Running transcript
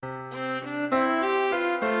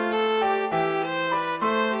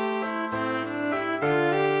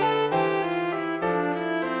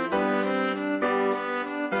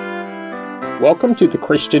Welcome to the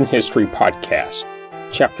Christian History Podcast,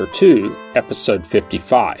 Chapter 2, Episode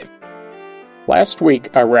 55. Last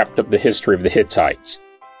week, I wrapped up the history of the Hittites.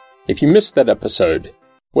 If you missed that episode,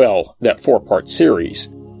 that 4-part series,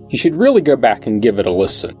 you should really go back and give it a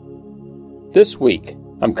listen. This week,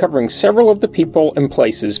 I'm covering several of the people and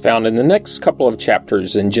places found in the next couple of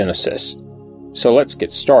chapters in Genesis. So let's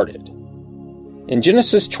get started. In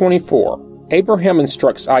Genesis 24, Abraham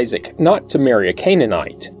instructs Isaac not to marry a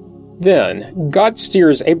Canaanite. Then, God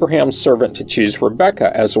steers Abraham's servant to choose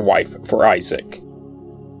Rebekah as a wife for Isaac.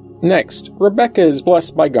 Next, Rebekah is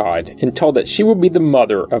blessed by God and told that she will be the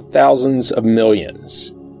mother of thousands of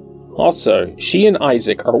millions. Also, she and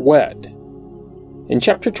Isaac are wed. In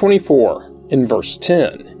chapter 24, in verse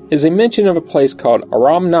 10, is a mention of a place called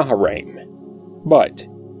Aram Naharaim. But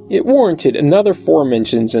it warranted another 4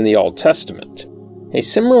 mentions in the Old Testament. A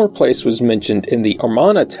similar place was mentioned in the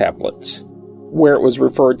Amarna tablets, where it was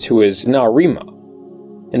referred to as Naarima.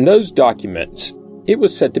 In those documents, it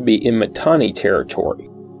was said to be in Mitanni territory.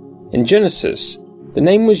 In Genesis, the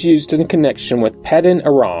name was used in connection with Paddan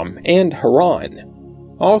Aram and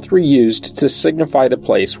Haran, all 3 used to signify the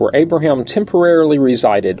place where Abraham temporarily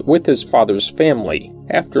resided with his father's family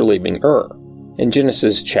after leaving Ur, in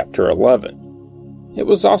Genesis chapter 11. It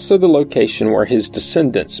was also the location where his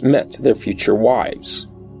descendants met their future wives.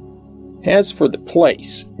 As for the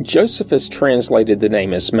place, Joseph has translated the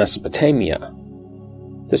name as Mesopotamia.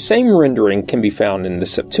 The same rendering can be found in the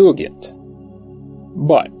Septuagint.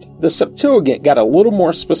 But the Septuagint got a little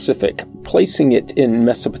more specific, placing it in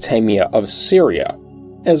Mesopotamia of Syria,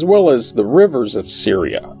 as well as the rivers of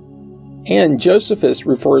Syria. And Josephus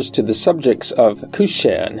refers to the subjects of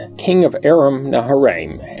Cushan, king of Aram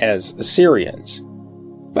Naharaim, as Assyrians.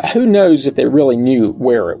 But who knows if they really knew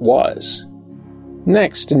where it was?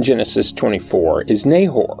 Next in Genesis 24 is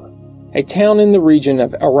Nahor, a town in the region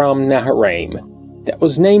of Aram Naharaim that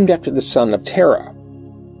was named after the son of Terah.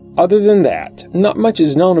 Other than that, not much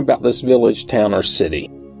is known about this village, town, or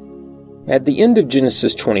city. At the end of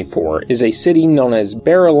Genesis 24 is a city known as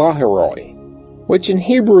Beer-lahai-roi, which in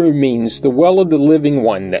Hebrew means the well of the living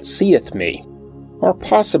one that seeth me, or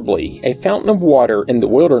possibly a fountain of water in the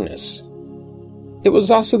wilderness. It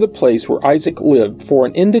was also the place where Isaac lived for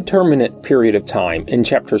an indeterminate period of time in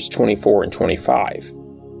chapters 24 and 25.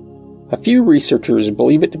 A few researchers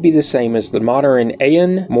believe it to be the same as the modern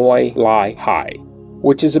Ain Moi Lai Hai,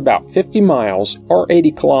 which is about 50 miles or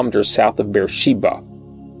 80 kilometers south of Beersheba,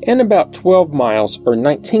 and about 12 miles or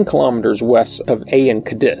 19 kilometers west of Ain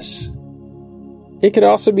Kadesh. It could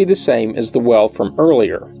also be the same as the well from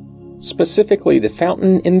earlier, specifically the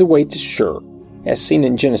fountain in the way to Shur, as seen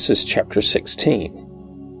in Genesis chapter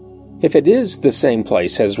 16. If it is the same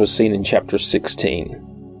place as was seen in chapter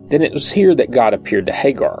 16, then it was here that God appeared to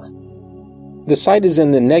Hagar. The site is in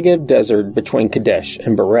the Negev desert between Kadesh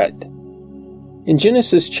and Bered. In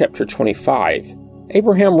Genesis chapter 25,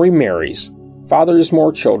 Abraham remarries, fathers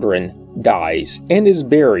more children, dies, and is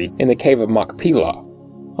buried in the cave of Machpelah.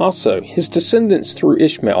 Also, his descendants through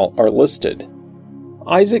Ishmael are listed.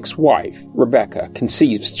 Isaac's wife, Rebekah,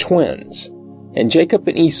 conceives twins, and Jacob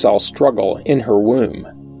and Esau struggle in her womb.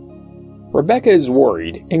 Rebekah is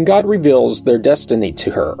worried, and God reveals their destiny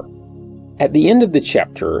to her. At the end of the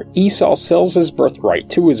chapter, Esau sells his birthright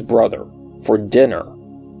to his brother for dinner.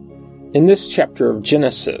 In this chapter of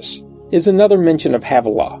Genesis is another mention of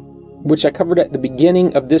Havilah, which I covered at the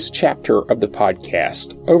beginning of this chapter of the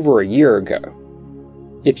podcast over a year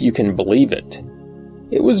ago. If you can believe it.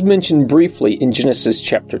 It was mentioned briefly in Genesis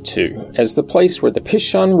chapter 2 as the place where the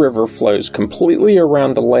Pishon River flows completely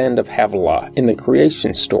around the land of Havilah in the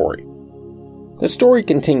creation story. The story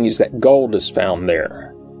continues that gold is found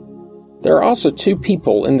there. There are also 2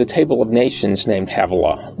 people in the Table of Nations named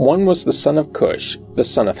Havilah. One was the son of Cush, the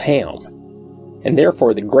son of Ham, and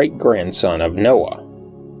therefore the great-grandson of Noah.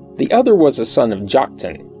 The other was a son of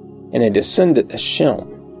Joktan, and a descendant of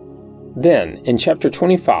Shem. Then, in chapter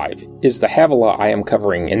 25, is the Havilah I am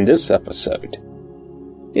covering in this episode.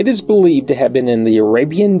 It is believed to have been in the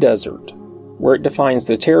Arabian desert, where it defines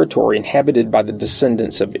the territory inhabited by the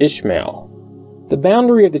descendants of Ishmael. The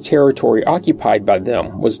boundary of the territory occupied by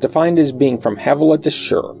them was defined as being from Havilah to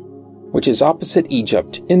Shur, which is opposite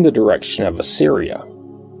Egypt in the direction of Assyria.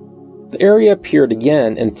 The area appeared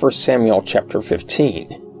again in 1 Samuel chapter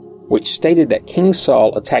 15, which stated that King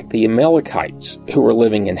Saul attacked the Amalekites who were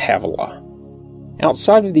living in Havilah.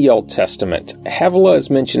 Outside of the Old Testament, Havilah is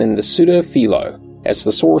mentioned in the Suda of Philo as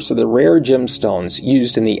the source of the rare gemstones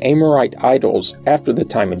used in the Amorite idols after the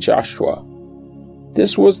time of Joshua.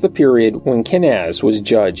 This was the period when Kenaz was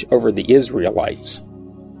judge over the Israelites.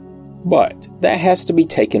 But that has to be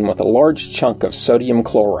taken with a large chunk of sodium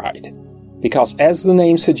chloride, because as the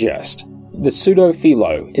name suggests, the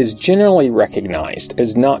pseudo-philo is generally recognized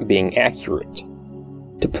as not being accurate,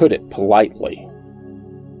 to put it politely.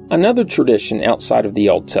 Another tradition outside of the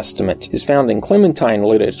Old Testament is found in Clementine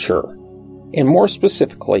literature, and more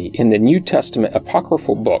specifically in the New Testament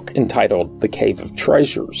apocryphal book entitled The Cave of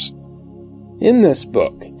Treasures. In this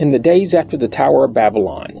book, in the days after the Tower of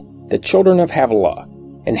Babylon, the children of Havilah,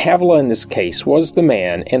 and Havilah in this case was the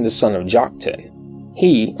man and the son of Joktan,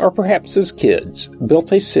 he, or perhaps his kids,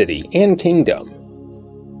 built a city and kingdom,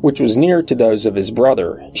 which was near to those of his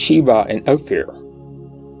brother Shiba and Ophir.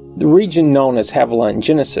 The region known as Havilah in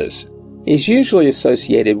Genesis is usually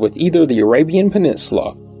associated with either the Arabian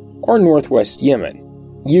Peninsula or northwest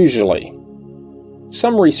Yemen, usually.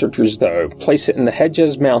 Some researchers, though, place it in the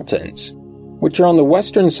Hejaz Mountains, which are on the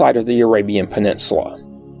western side of the Arabian Peninsula.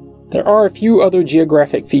 There are a few other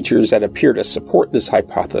geographic features that appear to support this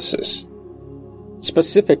hypothesis.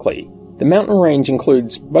 Specifically, the mountain range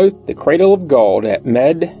includes both the Cradle of Gold at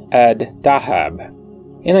Med ad Dahab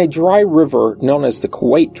and a dry river known as the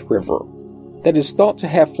Kuwait River that is thought to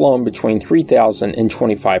have flown between 3000 and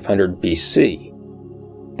 2500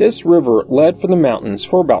 BC. This river led from the mountains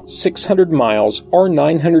for about 600 miles or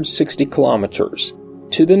 960 kilometers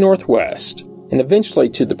to the northwest and eventually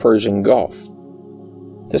to the Persian Gulf.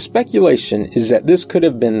 The speculation is that this could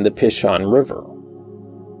have been the Pishon River.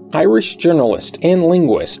 Irish journalist and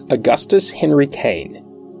linguist Augustus Henry Kane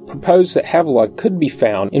proposed that Havilah could be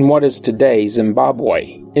found in what is today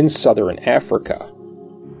Zimbabwe in southern Africa.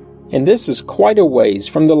 And this is quite a ways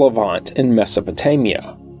from the Levant in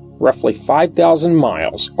Mesopotamia, roughly 5,000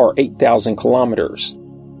 miles or 8,000 kilometers.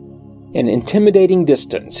 An intimidating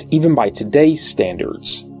distance even by today's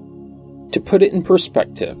standards. To put it in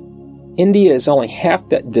perspective, India is only half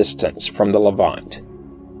that distance from the Levant.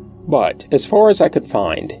 But, as far as I could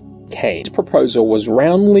find, Kane's proposal was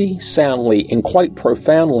roundly, soundly, and quite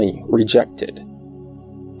profoundly rejected.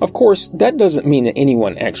 Of course, that doesn't mean that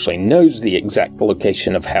anyone actually knows the exact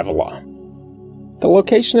location of Havilah. The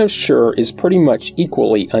location of Shur is pretty much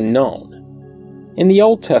equally unknown. In the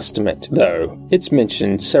Old Testament, though, it's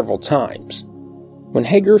mentioned several times. When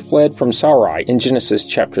Hagar fled from Sarai in Genesis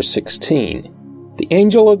chapter 16, the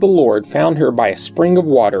angel of the Lord found her by a spring of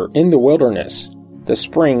water in the wilderness, the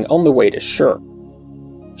spring on the way to Shur.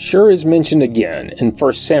 Shur is mentioned again in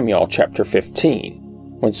 1 Samuel chapter 15,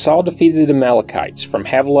 when Saul defeated the Amalekites from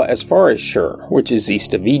Havilah as far as Shur, which is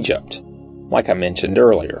east of Egypt, like I mentioned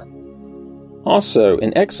earlier. Also,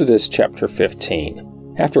 in Exodus chapter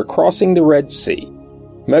 15, after crossing the Red Sea,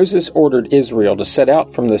 Moses ordered Israel to set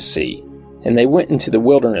out from the sea, and they went into the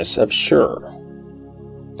wilderness of Shur.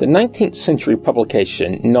 The 19th century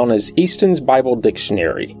publication known as Easton's Bible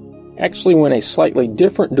Dictionary actually went a slightly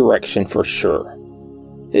different direction for Shur.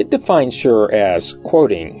 It defined Shur as,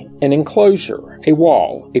 quoting, an enclosure, a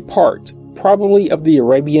wall, a part, probably of the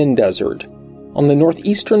Arabian desert, on the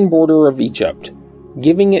northeastern border of Egypt,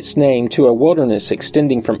 giving its name to a wilderness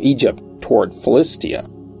extending from Egypt toward Philistia.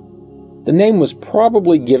 The name was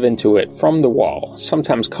probably given to it from the wall,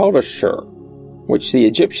 sometimes called a Shur, which the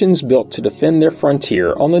Egyptians built to defend their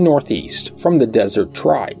frontier on the northeast from the desert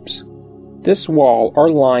tribes. This wall or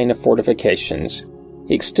line of fortifications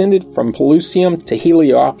extended from Pelusium to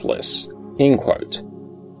Heliopolis, end quote.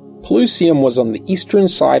 Pelusium was on the eastern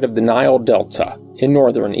side of the Nile Delta in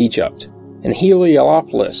northern Egypt, and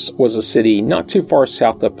Heliopolis was a city not too far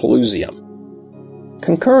south of Pelusium.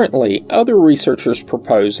 Concurrently, other researchers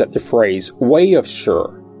proposed that the phrase Way of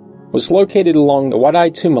Shur was located along the Wadi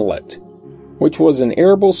Tumilit, which was an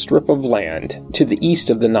arable strip of land to the east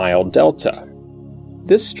of the Nile Delta.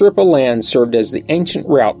 This strip of land served as the ancient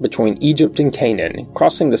route between Egypt and Canaan,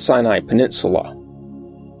 crossing the Sinai Peninsula.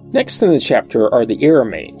 Next in the chapter are the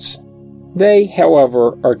Arameans. They,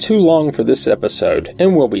 however, are too long for this episode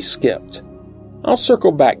and will be skipped. I'll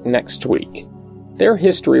circle back next week. Their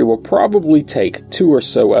history will probably take 2 or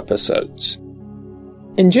so episodes.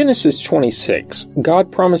 In Genesis 26,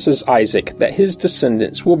 God promises Isaac that his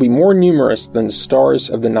descendants will be more numerous than the stars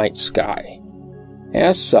of the night sky.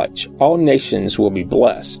 As such, all nations will be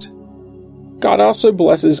blessed. God also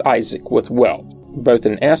blesses Isaac with wealth, both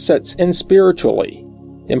in assets and spiritually,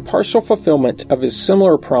 in partial fulfillment of his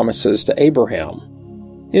similar promises to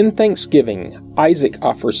Abraham. In thanksgiving, Isaac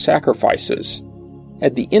offers sacrifices.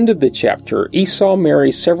 At the end of the chapter, Esau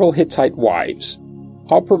marries several Hittite wives,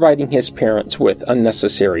 all providing his parents with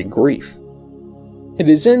unnecessary grief. It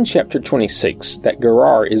is in chapter 26 that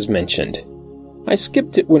Gerar is mentioned. I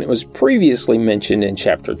skipped it when it was previously mentioned in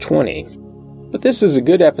chapter 20, but this is a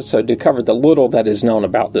good episode to cover the little that is known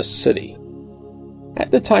about this city. At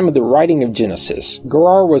the time of the writing of Genesis,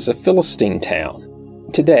 Gerar was a Philistine town,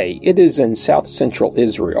 Today, it is in south-central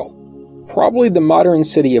Israel, probably the modern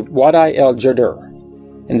city of Wadi el-Jabir,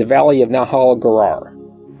 in the valley of Nahor Gerar.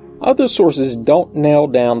 Other sources don't nail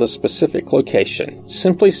down the specific location,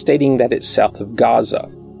 simply stating that it's south of Gaza.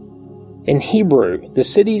 In Hebrew, the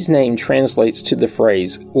city's name translates to the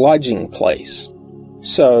phrase lodging place,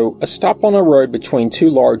 so a stop on a road between two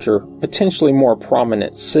larger, potentially more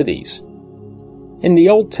prominent cities. In the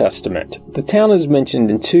Old Testament, the town is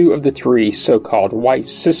mentioned in 2 of the 3 so-called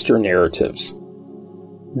wife-sister narratives.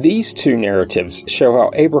 These 2 narratives show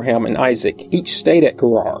how Abraham and Isaac each stayed at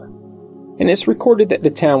Gerar, and it's recorded that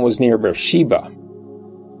the town was near Shiba.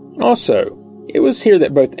 Also, it was here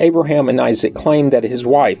that both Abraham and Isaac claimed that his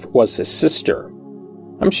wife was his sister.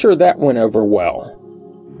 I'm sure that went over well.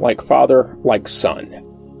 Like father, like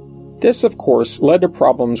son. This, of course, led to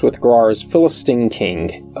problems with Gerar's Philistine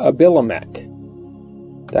king, Abimelech.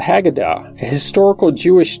 The Haggadah, a historical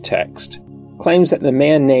Jewish text, claims that the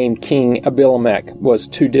man named King Abimelech was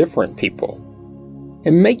 2 different people.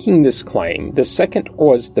 In making this claim, the second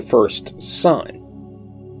was the first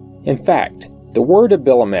son. In fact, the word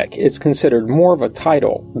Abimelech is considered more of a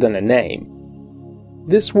title than a name.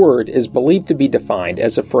 This word is believed to be defined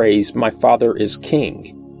as a phrase, "my father is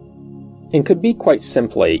king," and could be quite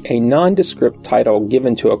simply a nondescript title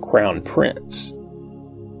given to a crown prince.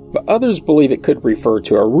 But others believe it could refer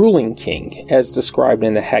to a ruling king, as described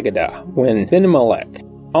in the Haggadah, when Abimelech,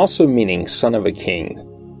 also meaning son of a king,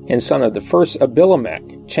 and son of the first Abimelech,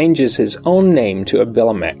 changes his own name to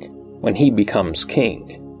Abimelech when he becomes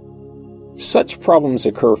king. Such problems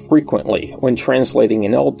occur frequently when translating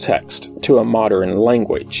an old text to a modern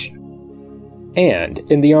language. And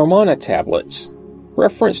in the Amarna tablets,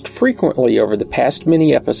 referenced frequently over the past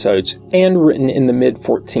many episodes and written in the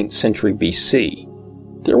mid-14th century BC,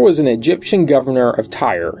 there was an Egyptian governor of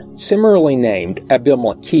Tyre, similarly named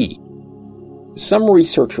Abimelech. Some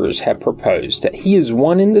researchers have proposed that he is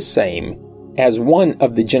one and the same as one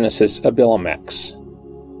of the Genesis Abimelechs.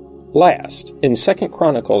 Last, in 2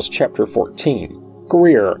 Chronicles chapter 14,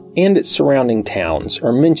 Gerar and its surrounding towns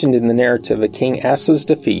are mentioned in the narrative of King Asa's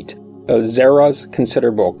defeat of Zerah's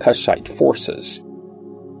considerable Cushite forces.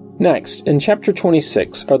 Next, in chapter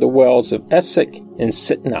 26 are the wells of Esek and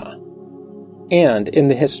Sitnah. And in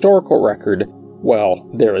the historical record, well,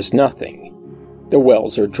 there is nothing. The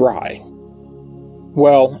wells are dry.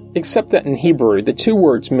 Well, except that in Hebrew the 2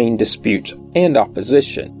 words mean dispute and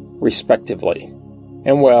opposition, respectively.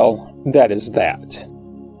 And well, that is that.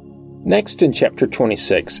 Next in chapter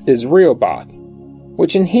 26 is Rehoboth,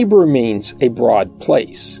 which in Hebrew means a broad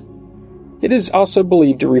place. It is also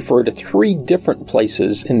believed to refer to 3 different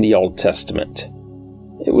places in the Old Testament.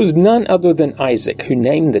 It was none other than Isaac who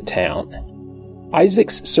named the town.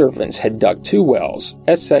 Isaac's servants had dug 2 wells,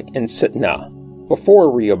 Esek and Sitnah,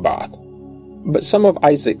 before Rehoboth. But some of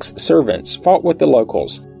Isaac's servants fought with the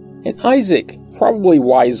locals, and Isaac, probably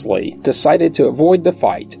wisely, decided to avoid the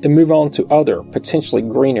fight and move on to other, potentially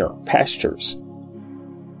greener, pastures.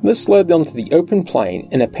 This led them to the open plain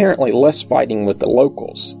and apparently less fighting with the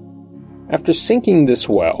locals. After sinking this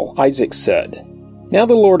well, Isaac said, "Now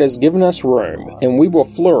the Lord has given us room, and we will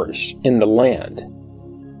flourish in the land."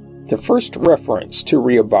 The first reference to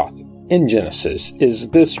Rehoboth in Genesis is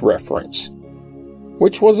this reference,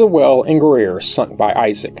 which was a well in Gerar sunk by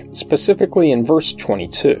Isaac, specifically in verse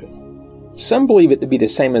 22. Some believe it to be the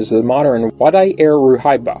same as the modern Wadi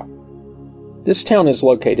el-Ruhaiba. This town is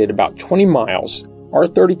located about 20 miles, or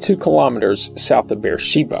 32 kilometers south of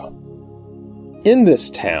Beersheba. In this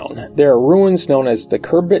town, there are ruins known as the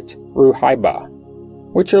Kirbet Ruhaiba,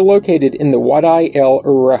 which are located in the Wadi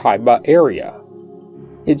el-Ruhaiba area.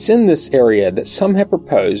 It's in this area that some have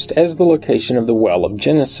proposed as the location of the well of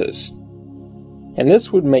Genesis. And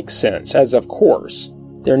this would make sense, as of course,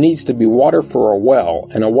 there needs to be water for a well,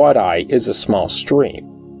 and a wadi is a small stream.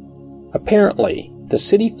 Apparently, the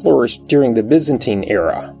city flourished during the Byzantine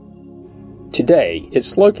era. Today,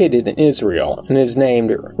 it's located in Israel and is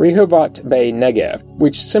named Rehoboth Bay Negev,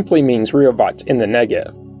 which simply means Rehoboth in the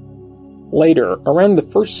Negev. Later, around the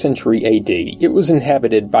 1st century AD, it was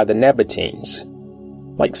inhabited by the Nabateans.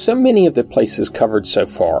 Like so many of the places covered so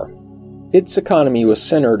far, its economy was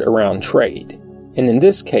centered around trade, and in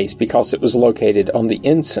this case because it was located on the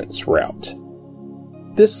incense route.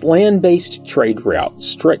 This land-based trade route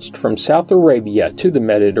stretched from South Arabia to the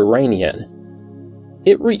Mediterranean.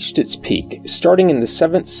 It reached its peak starting in the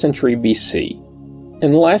 7th century BC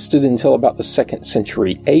and lasted until about the 2nd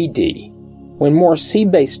century AD, when more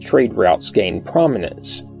sea-based trade routes gained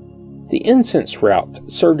prominence. The incense route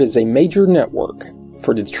served as a major network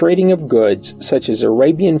for the trading of goods such as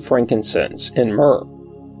Arabian frankincense and myrrh.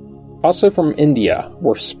 Also from India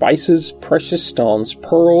were spices, precious stones,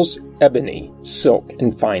 pearls, ebony, silk,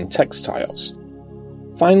 and fine textiles.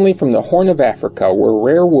 Finally, from the Horn of Africa were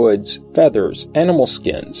rare woods, feathers, animal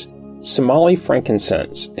skins, Somali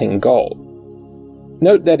frankincense, and gold.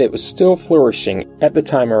 Note that it was still flourishing at the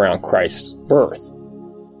time around Christ's birth.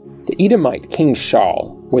 The Edomite king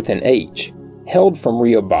Shaul, with an H, hailed from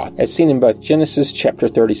Rehoboth, as seen in both Genesis chapter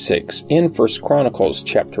 36 and 1 Chronicles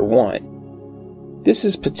chapter 1. This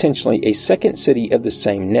is potentially a second city of the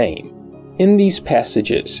same name. In these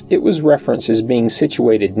passages, it was referenced as being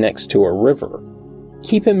situated next to a river.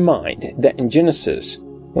 Keep in mind that in Genesis,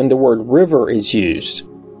 when the word river is used,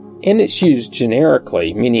 and it's used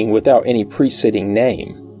generically, meaning without any preceding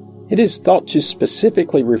name, it is thought to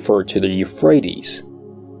specifically refer to the Euphrates.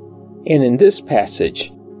 And in this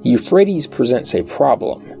passage, Euphrates presents a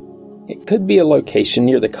problem. It could be a location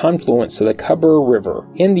near the confluence of the Gerar River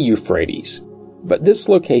and the Euphrates, but this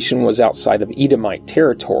location was outside of Edomite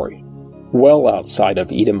territory, well outside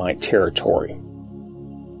of Edomite territory.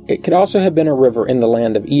 It could also have been a river in the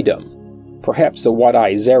land of Edom, perhaps the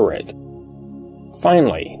Wadi Zered.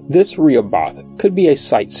 Finally, this Rehoboth could be a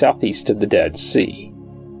site southeast of the Dead Sea,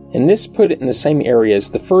 and this put it in the same area as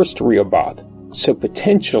the first Rehoboth, so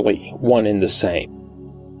potentially one in the same.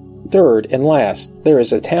 Third and last, there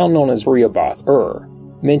is a town known as Rehoboth,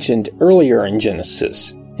 mentioned earlier in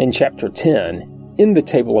Genesis, in chapter 10, in the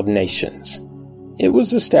Table of Nations. It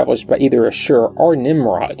was established by either Shur or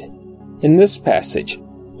Nimrod. In this passage,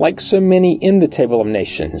 like so many in the Table of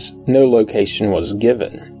Nations, no location was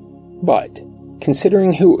given. But,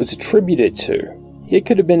 considering who it was attributed to, it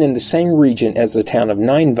could have been in the same region as the town of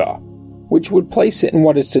Nineveh, which would place it in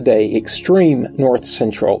what is today extreme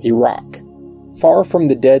north-central Iraq, far from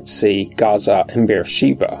the Dead Sea, Gaza, and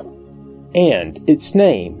Beersheba. And its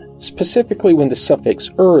name, specifically when the suffix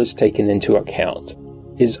is taken into account,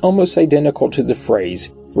 is almost identical to the phrase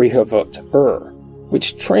Rehoboth,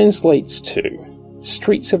 which translates to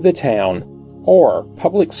streets of the town or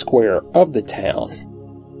public square of the town.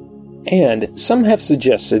 And some have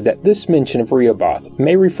suggested that this mention of Rehoboth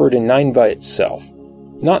may refer to Nineveh itself,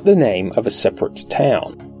 not the name of a separate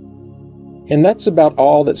town. And that's about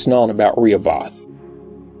all that's known about Rehoboth.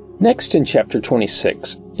 Next in chapter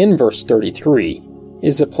 26, in verse 33,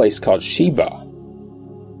 is a place called Shiba.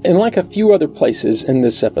 And like a few other places in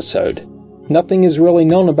this episode, nothing is really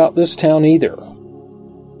known about this town either.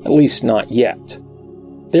 At least not yet.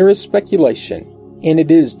 There is speculation, and it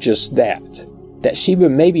is just that Shiba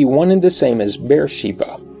may be one and the same as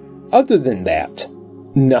Beersheba. Other than that,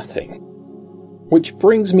 nothing. Which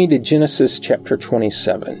brings me to Genesis chapter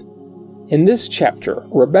 27. In this chapter,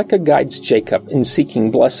 Rebekah guides Jacob in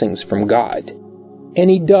seeking blessings from God. And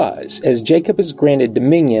he does, as Jacob is granted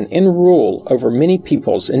dominion and rule over many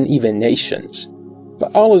peoples and even nations.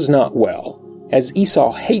 But all is not well, as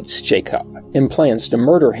Esau hates Jacob and plans to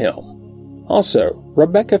murder him. Also,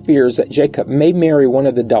 Rebekah fears that Jacob may marry one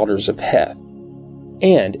of the daughters of Heth.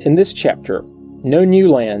 And in this chapter, no new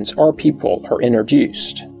lands or people are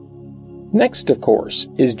introduced. Next, of course,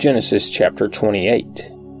 is Genesis chapter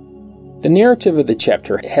 28. The narrative of the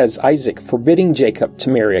chapter has Isaac forbidding Jacob to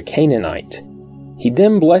marry a Canaanite. He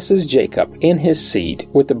then blesses Jacob and his seed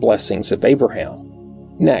with the blessings of Abraham.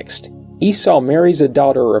 Next, Esau marries a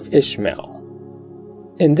daughter of Ishmael.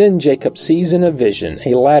 And then Jacob sees in a vision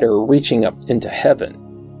a ladder reaching up into heaven.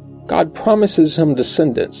 God promises him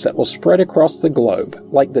descendants that will spread across the globe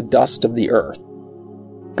like the dust of the earth.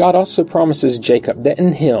 God also promises Jacob that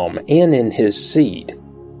in him and in his seed,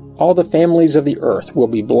 all the families of the earth will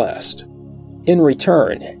be blessed. In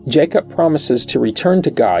return, Jacob promises to return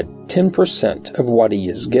to God 10% of what he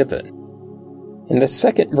is given. In the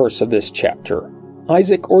second verse of this chapter,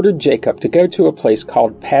 Isaac ordered Jacob to go to a place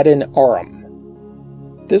called Paddan Aram.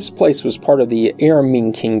 This place was part of the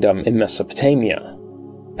Aramean kingdom in Mesopotamia.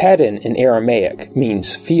 Paddan in Aramaic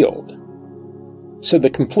means field. So the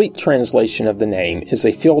complete translation of the name is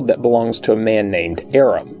a field that belongs to a man named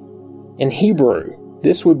Aram. In Hebrew,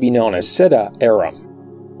 this would be known as Paddan Aram,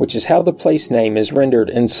 which is how the place name is rendered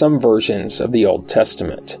in some versions of the Old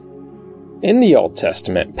Testament. In the Old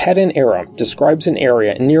Testament, Paddan Aram describes an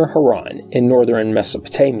area near Haran in northern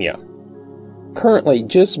Mesopotamia, currently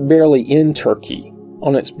just barely in Turkey,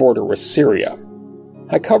 on its border with Syria.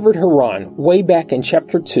 I covered Haran way back in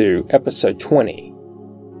chapter 2, episode 20,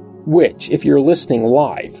 which, if you're listening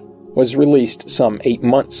live, was released some 8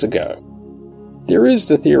 months ago. There is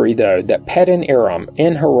the theory, though, that Paddan Aram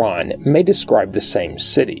and Haran may describe the same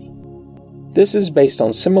city. This is based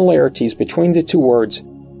on similarities between the two words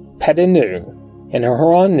Paddanu and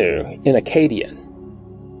Haranu in Akkadian.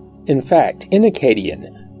 In fact, in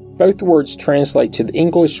Akkadian, Both words translate to the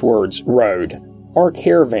English words road or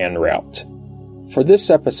caravan route. For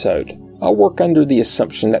this episode, I'll work under the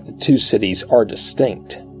assumption that the two cities are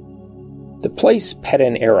distinct. The place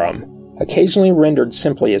Paddan Aram, occasionally rendered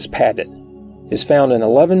simply as Paddan, is found in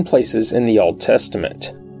 11 places in the Old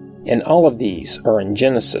Testament, and all of these are in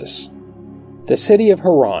Genesis. The city of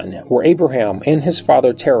Haran, where Abraham and his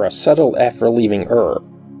father Terah settled after leaving Ur,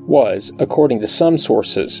 was, according to some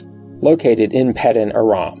sources, located in Paddan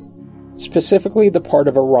Aram, specifically the part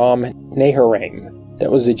of Aram Naharaim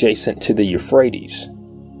that was adjacent to the Euphrates.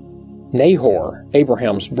 Nahor,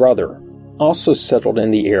 Abraham's brother, also settled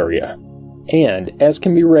in the area, and, as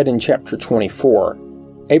can be read in chapter 24,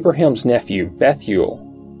 Abraham's nephew Bethuel,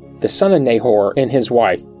 the son of Nahor and his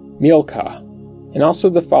wife Milcah, and also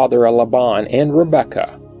the father of Laban and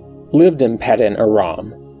Rebekah, lived in Paddan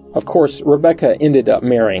Aram. Of course, Rebekah ended up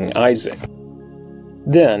marrying Isaac.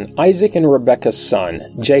 Then Isaac and Rebekah's son,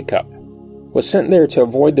 Jacob, was sent there to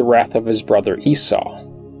avoid the wrath of his brother Esau.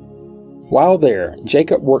 While there,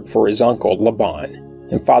 Jacob worked for his uncle Laban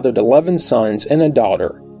and fathered 11 sons and a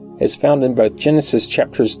daughter, as found in both Genesis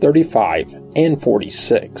chapters 35 and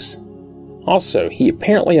 46. Also, he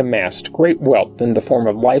apparently amassed great wealth in the form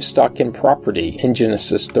of livestock and property in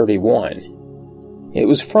Genesis 31. It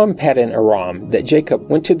was from Paddan Aram that Jacob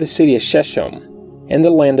went to the city of Shechem and the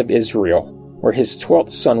land of Israel, where his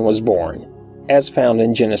 12th son was born, as found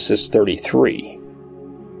in Genesis 33.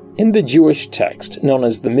 In the Jewish text known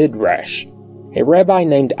as the Midrash, a rabbi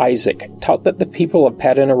named Isaac taught that the people of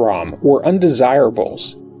Paddan Aram were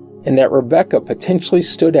undesirables, and that Rebekah potentially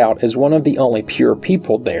stood out as one of the only pure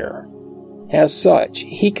people there. As such,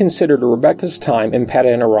 he considered Rebekah's time in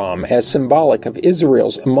Paddan Aram as symbolic of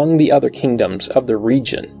Israel's among the other kingdoms of the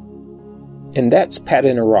region. And that's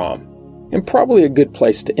Paddan Aram, and probably a good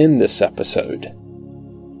place to end this episode.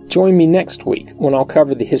 Join me next week when I'll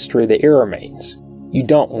cover the history of the Arameans. You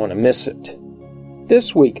don't want to miss it.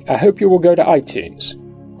 This week, I hope you will go to iTunes,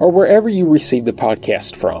 or wherever you receive the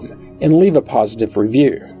podcast from, and leave a positive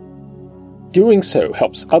review. Doing so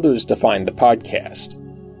helps others to find the podcast.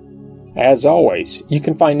 As always, you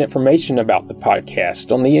can find information about the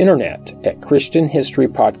podcast on the internet at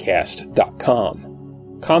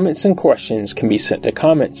ChristianHistoryPodcast.com. Comments and questions can be sent to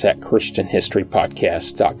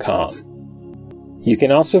comments@ChristianHistoryPodcast.com. You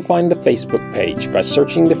can also find the Facebook page by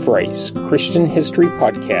searching the phrase Christian History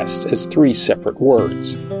Podcast as 3 separate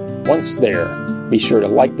words. Once there, be sure to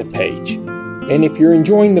like the page. And if you're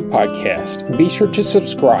enjoying the podcast, be sure to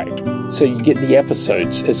subscribe so you get the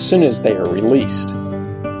episodes as soon as they are released.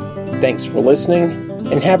 Thanks for listening,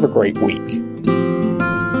 and have a great week.